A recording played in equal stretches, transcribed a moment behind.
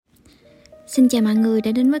Xin chào mọi người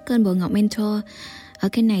đã đến với kênh Bộ Ngọc Mentor. Ở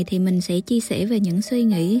kênh này thì mình sẽ chia sẻ về những suy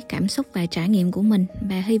nghĩ, cảm xúc và trải nghiệm của mình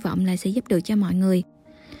và hy vọng là sẽ giúp được cho mọi người.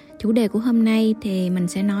 Chủ đề của hôm nay thì mình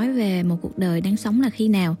sẽ nói về một cuộc đời đáng sống là khi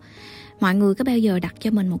nào. Mọi người có bao giờ đặt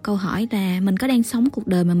cho mình một câu hỏi là mình có đang sống cuộc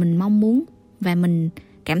đời mà mình mong muốn và mình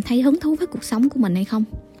cảm thấy hứng thú với cuộc sống của mình hay không?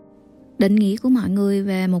 Định nghĩa của mọi người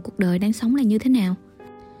về một cuộc đời đáng sống là như thế nào?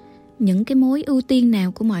 Những cái mối ưu tiên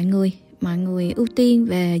nào của mọi người ưu tiên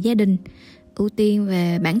về gia đình, ưu tiên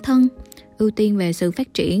về bản thân, ưu tiên về sự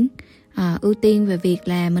phát triển, ưu tiên về việc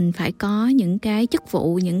là mình phải có những cái chức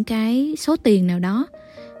vụ, những cái số tiền nào đó,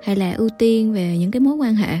 hay là ưu tiên về những cái mối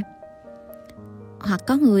quan hệ. Hoặc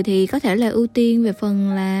có người thì có thể là ưu tiên về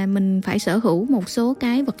phần là mình phải sở hữu một số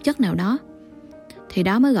cái vật chất nào đó, thì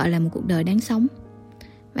đó mới gọi là một cuộc đời đáng sống.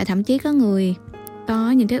 Và thậm chí có người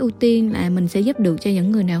có những cái ưu tiên là mình sẽ giúp được cho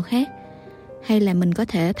những người nào khác, hay là mình có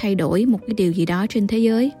thể thay đổi một cái điều gì đó trên thế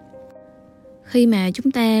giới. Khi mà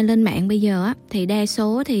chúng ta lên mạng bây giờ á, thì đa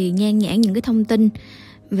số thì nhan nhản những cái thông tin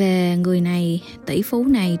về người này, tỷ phú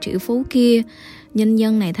này, triệu phú kia, nhân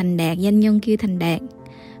dân này thành đạt, doanh nhân kia thành đạt.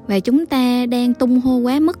 Và chúng ta đang tung hô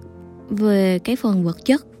quá mức về cái phần vật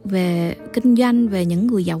chất, về kinh doanh, về những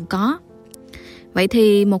người giàu có. Vậy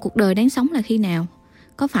thì một cuộc đời đáng sống là khi nào?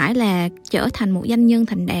 Có phải là trở thành một doanh nhân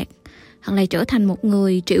thành đạt, hoặc là trở thành một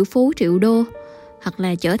người triệu phú, triệu đô, hoặc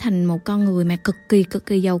là trở thành một con người mà cực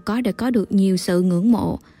kỳ giàu có để có được nhiều sự ngưỡng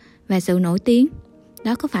mộ và sự nổi tiếng?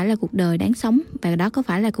 Đó có phải là cuộc đời đáng sống, và đó có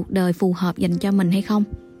phải là cuộc đời phù hợp dành cho mình hay không?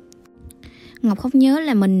 Ngọc không nhớ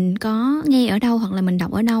là mình có nghe ở đâu hoặc là mình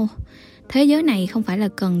đọc ở đâu. Thế giới này không phải là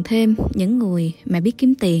cần thêm những người mà biết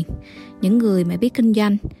kiếm tiền, những người mà biết kinh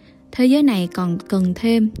doanh. Thế giới này còn cần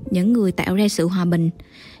thêm những người tạo ra sự hòa bình,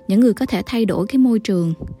 những người có thể thay đổi cái môi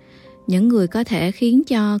trường, những người có thể khiến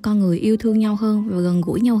cho con người yêu thương nhau hơn và gần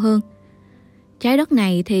gũi nhau hơn. Trái đất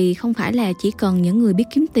này thì không phải là chỉ cần những người biết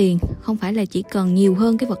kiếm tiền, không phải là chỉ cần nhiều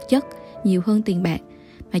hơn cái vật chất, nhiều hơn tiền bạc,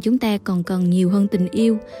 mà chúng ta còn cần nhiều hơn tình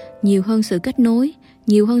yêu, nhiều hơn sự kết nối,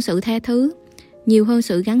 nhiều hơn sự tha thứ, nhiều hơn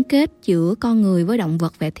sự gắn kết giữa con người với động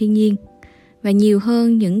vật và thiên nhiên, và nhiều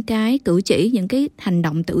hơn những cái cử chỉ, những cái hành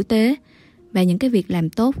động tử tế và những cái việc làm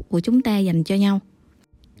tốt của chúng ta dành cho nhau.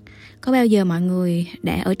 Có bao giờ mọi người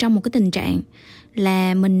đã ở trong một cái tình trạng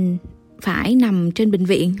là mình phải nằm trên bệnh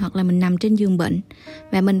viện hoặc là mình nằm trên giường bệnh,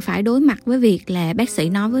 và mình phải đối mặt với việc là bác sĩ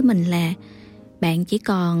nói với mình là bạn chỉ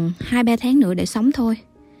còn 2-3 tháng nữa để sống thôi.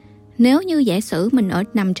 Nếu như giả sử mình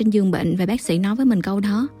nằm trên giường bệnh và bác sĩ nói với mình câu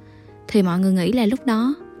đó, thì mọi người nghĩ là lúc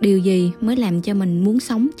đó điều gì mới làm cho mình muốn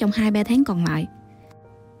sống trong 2-3 tháng còn lại?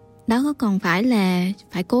 Đó có còn phải là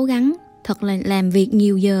phải cố gắng thật là làm việc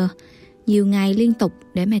nhiều giờ, nhiều ngày liên tục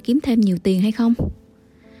để mà kiếm thêm nhiều tiền hay không?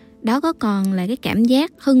 Đó có còn là cái cảm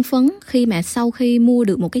giác hưng phấn khi mà sau khi mua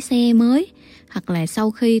được một cái xe mới, hoặc là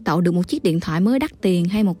sau khi tạo được một chiếc điện thoại mới đắt tiền,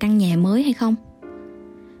 hay một căn nhà mới hay không?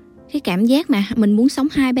 Cái cảm giác mà mình muốn sống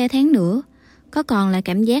 2-3 tháng nữa có còn là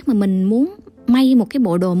cảm giác mà mình muốn may một cái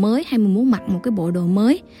bộ đồ mới, hay mình muốn mặc một cái bộ đồ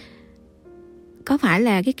mới? Có phải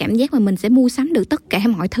là cái cảm giác mà mình sẽ mua sắm được tất cả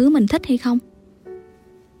mọi thứ mình thích hay không?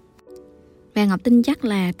 Và Ngọc tin chắc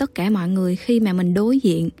là tất cả mọi người khi mà mình đối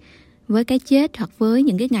diện với cái chết hoặc với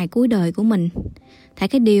những cái ngày cuối đời của mình, thì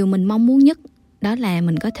cái điều mình mong muốn nhất đó là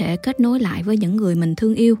mình có thể kết nối lại với những người mình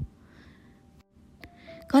thương yêu.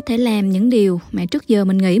 Có thể làm những điều mà trước giờ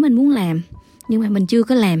mình nghĩ mình muốn làm nhưng mà mình chưa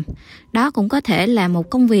có làm. Đó cũng có thể là một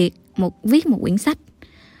công việc, viết một quyển sách.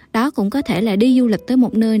 Đó cũng có thể là đi du lịch tới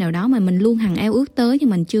một nơi nào đó mà mình luôn hằng ao ước tới, nhưng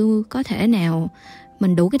mình chưa có thể nào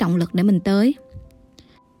mình đủ cái động lực để mình tới.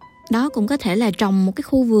 Đó cũng có thể là trồng một cái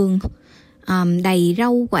khu vườn đầy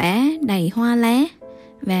rau quả, đầy hoa lá,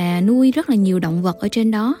 và nuôi rất là nhiều động vật ở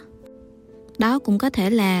trên đó. Đó cũng có thể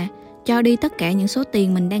là cho đi tất cả những số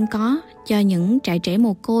tiền mình đang có cho những trại trẻ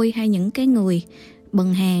mồ côi, hay những cái người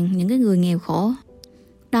bần hàn, những cái người nghèo khổ.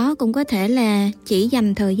 Đó cũng có thể là chỉ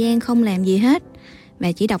dành thời gian không làm gì hết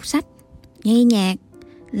và chỉ đọc sách, nghe nhạc,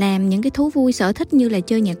 làm những cái thú vui sở thích như là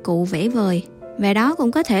chơi nhạc cụ, vẽ vời. Và đó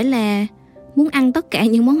cũng có thể là muốn ăn tất cả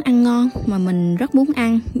những món ăn ngon mà mình rất muốn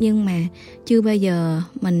ăn, nhưng mà chưa bao giờ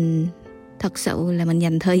mình thật sự là mình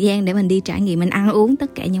dành thời gian để mình đi trải nghiệm, mình ăn uống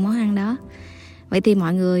tất cả những món ăn đó. Vậy thì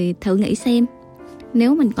mọi người thử nghĩ xem,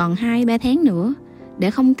 nếu mình còn 2-3 tháng nữa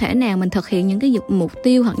để không thể nào mình thực hiện những cái mục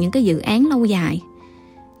tiêu hoặc những cái dự án lâu dài,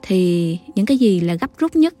 thì những cái gì là gấp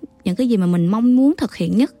rút nhất, những cái gì mà mình mong muốn thực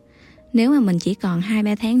hiện nhất nếu mà mình chỉ còn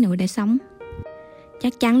 2-3 tháng nữa để sống?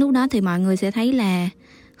 Chắc chắn lúc đó thì mọi người sẽ thấy là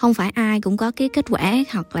Không phải ai cũng có cái kết quả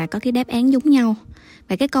hoặc là có cái đáp án giống nhau.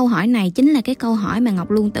 Và cái câu hỏi này chính là cái câu hỏi mà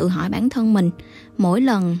Ngọc luôn tự hỏi bản thân mình mỗi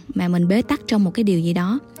lần mà mình bế tắc trong một cái điều gì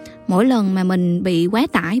đó. Mỗi lần mà mình bị quá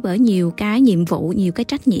tải bởi nhiều cái nhiệm vụ, nhiều cái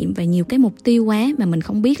trách nhiệm và nhiều cái mục tiêu quá mà mình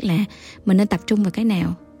không biết là mình nên tập trung vào cái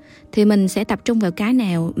nào, thì mình sẽ tập trung vào cái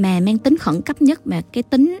nào mà mang tính khẩn cấp nhất, mà cái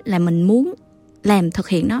tính là mình muốn thực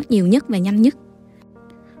hiện nó nhiều nhất và nhanh nhất.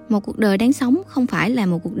 Một cuộc đời đáng sống không phải là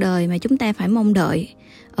một cuộc đời mà chúng ta phải mong đợi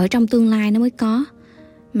ở trong tương lai nó mới có,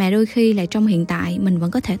 mà đôi khi là trong hiện tại mình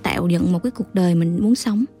vẫn có thể tạo dựng một cái cuộc đời mình muốn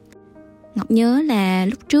sống. Ngọc nhớ là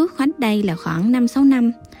lúc trước, khoảng đây là khoảng 5-6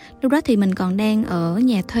 năm, lúc đó thì mình còn đang ở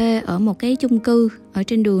nhà thuê ở một cái chung cư ở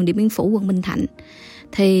trên đường Điện Biên Phủ, quận Bình Thạnh.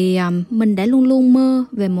 Thì mình đã luôn luôn mơ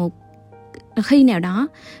về một khi nào đó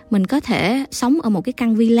mình có thể sống ở một cái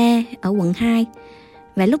căn villa ở quận 2.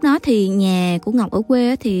 Và lúc đó thì nhà của Ngọc ở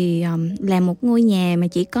quê thì là một ngôi nhà mà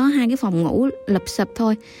chỉ có 2 cái phòng ngủ lụp xụp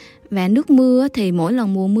thôi. Và nước mưa thì mỗi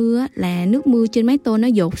lần mùa mưa là nước mưa trên mái tôn nó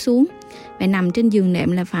dột xuống, và nằm trên giường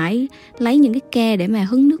nệm là phải lấy những cái ke để mà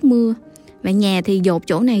hứng nước mưa. Và nhà thì dột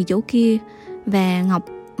chỗ này chỗ kia. Và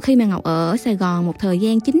khi mà Ngọc ở Sài Gòn một thời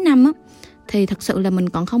gian 9 năm á, thì thật sự là mình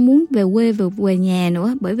còn không muốn về quê, về nhà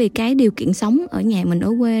nữa, bởi vì cái điều kiện sống ở nhà mình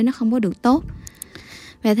ở quê nó không có được tốt.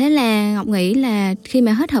 Và thế là Ngọc nghĩ là khi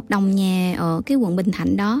mà hết hợp đồng nhà ở cái quận Bình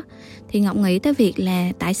Thạnh đó, thì Ngọc nghĩ tới việc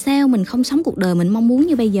là tại sao mình không sống cuộc đời mình mong muốn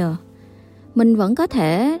như bây giờ. Mình vẫn có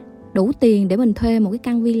thể đủ tiền để mình thuê một cái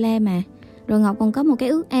căn villa mà. Rồi Ngọc còn có một cái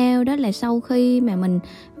ước ao, đó là sau khi mà mình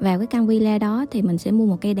vào cái căn villa đó thì mình sẽ mua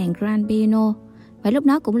một cây đàn grand piano. Và lúc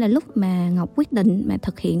đó cũng là lúc mà Ngọc quyết định mà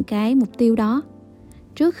thực hiện cái mục tiêu đó.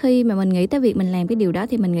 Trước khi mà mình nghĩ tới việc mình làm cái điều đó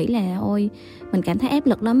thì mình nghĩ là ôi, mình cảm thấy áp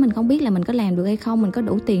lực lắm, mình không biết là mình có làm được hay không, mình có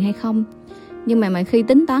đủ tiền hay không. Nhưng mà khi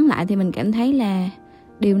tính toán lại thì mình cảm thấy là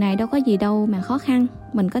điều này đâu có gì đâu mà khó khăn,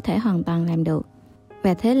 mình có thể hoàn toàn làm được.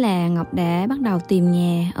 Và thế là Ngọc đã bắt đầu tìm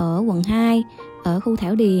nhà ở quận 2, ở khu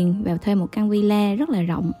Thảo Điền, và thuê một căn villa rất là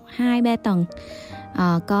rộng, 2-3 tầng,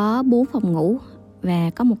 có 4 phòng ngủ và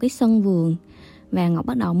có một cái sân vườn. Và Ngọc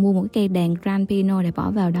bắt đầu mua một cái cây đàn grand piano để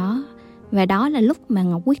bỏ vào đó. Và đó là lúc mà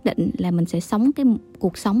Ngọc quyết định là mình sẽ sống cái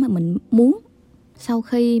cuộc sống mà mình muốn. Sau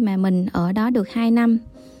khi mà mình ở đó được 2 năm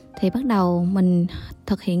thì bắt đầu mình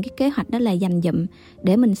thực hiện cái kế hoạch đó là dành dụm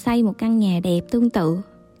để mình xây một căn nhà đẹp tương tự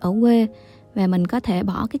ở quê. Và mình có thể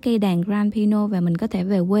bỏ cái cây đàn grand piano và mình có thể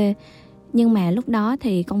về quê. Nhưng mà lúc đó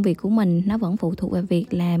thì công việc của mình nó vẫn phụ thuộc vào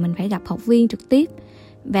việc là mình phải gặp học viên trực tiếp.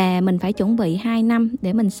 Và mình phải chuẩn bị 2 năm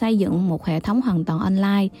để mình xây dựng một hệ thống hoàn toàn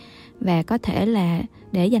online. Và có thể là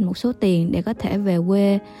để dành một số tiền để có thể về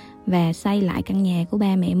quê và xây lại căn nhà của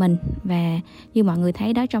ba mẹ mình. Và như mọi người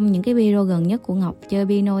thấy đó, trong những cái video gần nhất của Ngọc chơi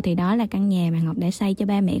piano thì đó là căn nhà mà Ngọc đã xây cho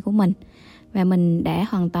ba mẹ của mình. Và mình đã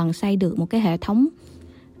hoàn toàn xây được một cái hệ thống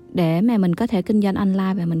để mà mình có thể kinh doanh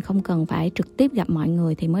online và mình không cần phải trực tiếp gặp mọi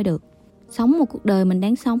người thì mới được. Sống một cuộc đời mình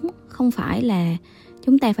đáng sống không phải là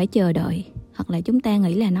chúng ta phải chờ đợi hoặc là chúng ta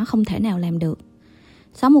nghĩ là nó không thể nào làm được.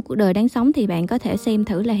 Sống một cuộc đời đáng sống thì bạn có thể xem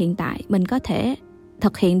thử là hiện tại mình có thể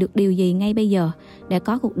thực hiện được điều gì ngay bây giờ để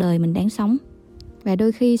có cuộc đời mình đáng sống. Và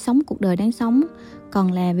đôi khi sống cuộc đời đáng sống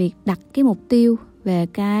còn là việc đặt cái mục tiêu về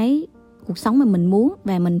cái cuộc sống mà mình muốn,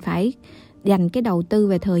 và mình phải dành cái đầu tư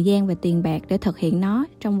về thời gian và tiền bạc để thực hiện nó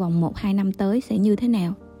trong vòng 1-2 năm tới sẽ như thế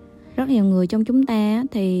nào. Rất nhiều người trong chúng ta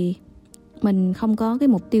thì mình không có cái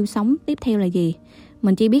mục tiêu sống tiếp theo là gì.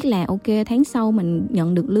 Mình chỉ biết là ok, tháng sau mình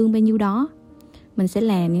nhận được lương bao nhiêu đó, mình sẽ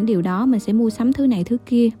làm những điều đó, mình sẽ mua sắm thứ này thứ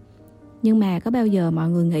kia. Nhưng mà có bao giờ mọi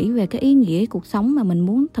người nghĩ về cái ý nghĩa cuộc sống mà mình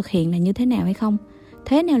muốn thực hiện là như thế nào hay không?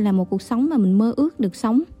 Thế nào là một cuộc sống mà mình mơ ước được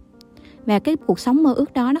sống? Và cái cuộc sống mơ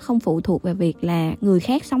ước đó nó không phụ thuộc vào việc là người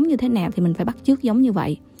khác sống như thế nào thì mình phải bắt chước giống như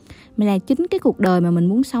vậy, mà là chính cái cuộc đời mà mình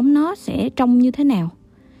muốn sống nó sẽ trông như thế nào.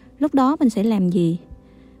 Lúc đó mình sẽ làm gì?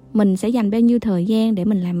 Mình sẽ dành bao nhiêu thời gian để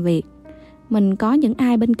mình làm việc? Mình có những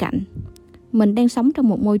ai bên cạnh? Mình đang sống trong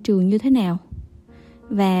một môi trường như thế nào?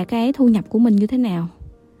 Và cái thu nhập của mình như thế nào?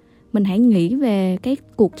 Mình hãy nghĩ về cái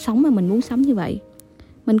cuộc sống mà mình muốn sống như vậy.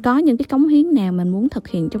 Mình có những cái cống hiến nào mình muốn thực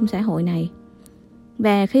hiện trong xã hội này?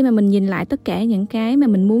 Và khi mà mình nhìn lại tất cả những cái mà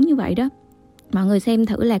mình muốn như vậy đó, mọi người xem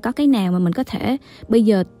thử là có cái nào mà mình có thể bây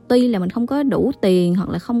giờ, tuy là mình không có đủ tiền hoặc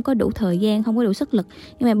là không có đủ thời gian, không có đủ sức lực,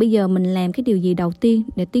 nhưng mà bây giờ mình làm cái điều gì đầu tiên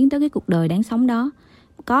để tiến tới cái cuộc đời đáng sống đó?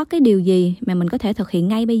 Có cái điều gì mà mình có thể thực hiện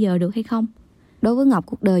ngay bây giờ được hay không? Đối với Ngọc,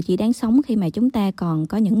 cuộc đời chỉ đáng sống khi mà chúng ta còn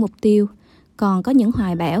có những mục tiêu, còn có những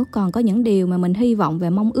hoài bão, còn có những điều mà mình hy vọng và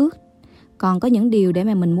mong ước, còn có những điều để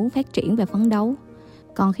mà mình muốn phát triển và phấn đấu.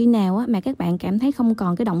 Còn khi nào mà các bạn cảm thấy không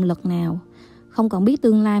còn cái động lực nào, không còn biết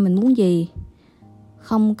tương lai mình muốn gì,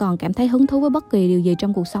 không còn cảm thấy hứng thú với bất kỳ điều gì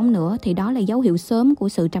trong cuộc sống nữa, thì đó là dấu hiệu sớm của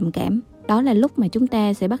sự trầm cảm. Đó là lúc mà chúng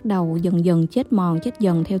ta sẽ bắt đầu dần dần chết mòn, chết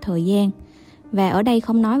dần theo thời gian. Và ở đây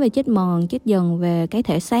không nói về chết mòn, chết dần về cái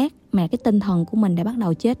thể xác, mà cái tinh thần của mình đã bắt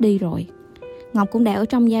đầu chết đi rồi. Ngọc cũng đã ở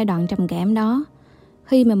trong giai đoạn trầm cảm đó.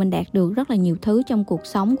 Khi mà mình đạt được rất là nhiều thứ trong cuộc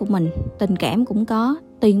sống của mình, tình cảm cũng có,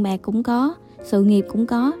 tiền bạc cũng có, sự nghiệp cũng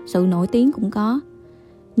có, sự nổi tiếng cũng có.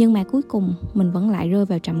 Nhưng mà cuối cùng mình vẫn lại rơi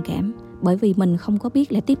vào trầm cảm, bởi vì mình không có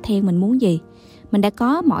biết là tiếp theo mình muốn gì. Mình đã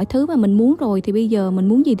có mọi thứ mà mình muốn rồi, thì bây giờ mình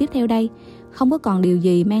muốn gì tiếp theo đây? Không có còn điều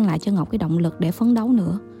gì mang lại cho Ngọc cái động lực để phấn đấu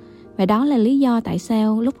nữa. Và đó là lý do tại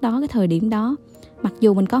sao lúc đó, cái thời điểm đó, mặc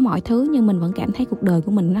dù mình có mọi thứ nhưng mình vẫn cảm thấy cuộc đời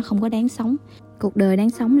của mình nó không có đáng sống. Cuộc đời đáng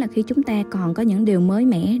sống là khi chúng ta còn có những điều mới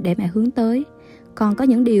mẻ để mà hướng tới, còn có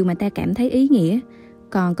những điều mà ta cảm thấy ý nghĩa,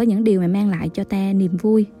 còn có những điều mà mang lại cho ta niềm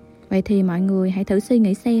vui. Vậy thì mọi người hãy thử suy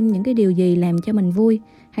nghĩ xem những cái điều gì làm cho mình vui.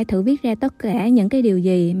 Hãy thử viết ra tất cả những cái điều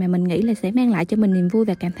gì mà mình nghĩ là sẽ mang lại cho mình niềm vui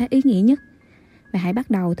và cảm thấy ý nghĩa nhất. Và hãy bắt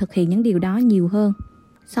đầu thực hiện những điều đó nhiều hơn.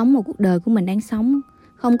 Sống một cuộc đời của mình đáng sống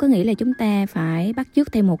không có nghĩa là chúng ta phải bắt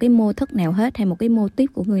chước theo một cái mô thức nào hết, hay một cái mô típ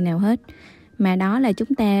của người nào hết. Mà đó là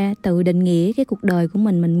chúng ta tự định nghĩa cái cuộc đời của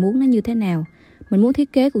mình muốn nó như thế nào. Mình muốn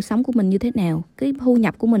thiết kế cuộc sống của mình như thế nào, cái thu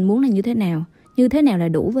nhập của mình muốn là như thế nào là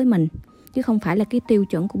đủ với mình, chứ không phải là cái tiêu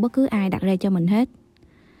chuẩn của bất cứ ai đặt ra cho mình hết.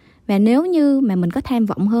 Và nếu như mà mình có tham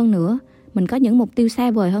vọng hơn nữa, mình có những mục tiêu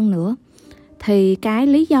xa vời hơn nữa, thì cái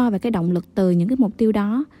lý do và cái động lực từ những cái mục tiêu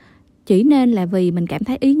đó chỉ nên là vì mình cảm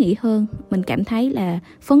thấy ý nghĩa hơn, mình cảm thấy là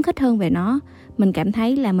phấn khích hơn về nó, mình cảm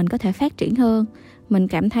thấy là mình có thể phát triển hơn, mình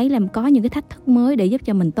cảm thấy là có những cái thách thức mới để giúp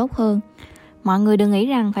cho mình tốt hơn. Mọi người đừng nghĩ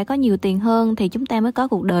rằng phải có nhiều tiền hơn thì chúng ta mới có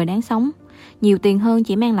cuộc đời đáng sống. Nhiều tiền hơn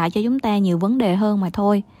chỉ mang lại cho chúng ta nhiều vấn đề hơn mà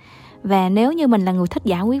thôi. Và nếu như mình là người thích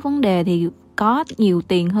giải quyết vấn đề thì có nhiều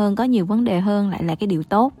tiền hơn, có nhiều vấn đề hơn lại là cái điều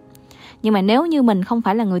tốt. Nhưng mà nếu như mình không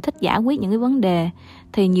phải là người thích giải quyết những cái vấn đề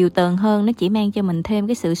thì nhiều tiền hơn nó chỉ mang cho mình thêm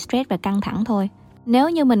cái sự stress và căng thẳng thôi. Nếu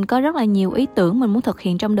như mình có rất là nhiều ý tưởng mình muốn thực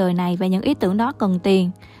hiện trong đời này và những ý tưởng đó cần tiền,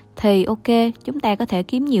 thì ok, chúng ta có thể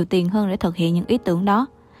kiếm nhiều tiền hơn để thực hiện những ý tưởng đó.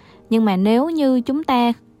 Nhưng mà nếu như chúng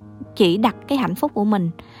ta chỉ đặt cái hạnh phúc của mình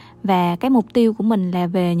và cái mục tiêu của mình là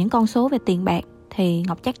về những con số về tiền bạc, thì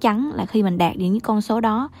Ngọc chắc chắn là khi mình đạt được những con số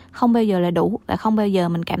đó không bao giờ là đủ, và không bao giờ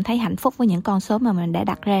mình cảm thấy hạnh phúc với những con số mà mình đã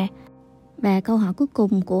đặt ra. Và câu hỏi cuối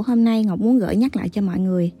cùng của hôm nay Ngọc muốn gửi nhắc lại cho mọi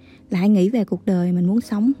người là hãy nghĩ về cuộc đời mình muốn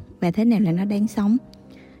sống và thế nào là nó đáng sống.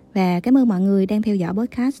 Và cảm ơn mọi người đang theo dõi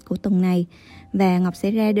podcast của tuần này. Và Ngọc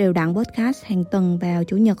sẽ ra đều đặn podcast hàng tuần vào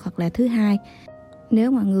Chủ nhật hoặc là thứ Hai.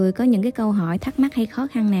 Nếu mọi người có những cái câu hỏi, thắc mắc hay khó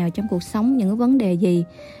khăn nào trong cuộc sống, những cái vấn đề gì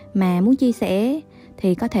mà muốn chia sẻ,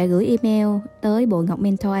 thì có thể gửi email tới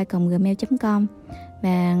boingngocmentor@gmail.com.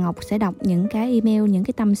 Và Ngọc sẽ đọc những cái email, những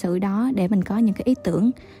cái tâm sự đó để mình có những cái ý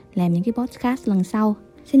tưởng làm những cái podcast lần sau.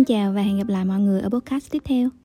 Xin chào và hẹn gặp lại mọi người ở podcast tiếp theo.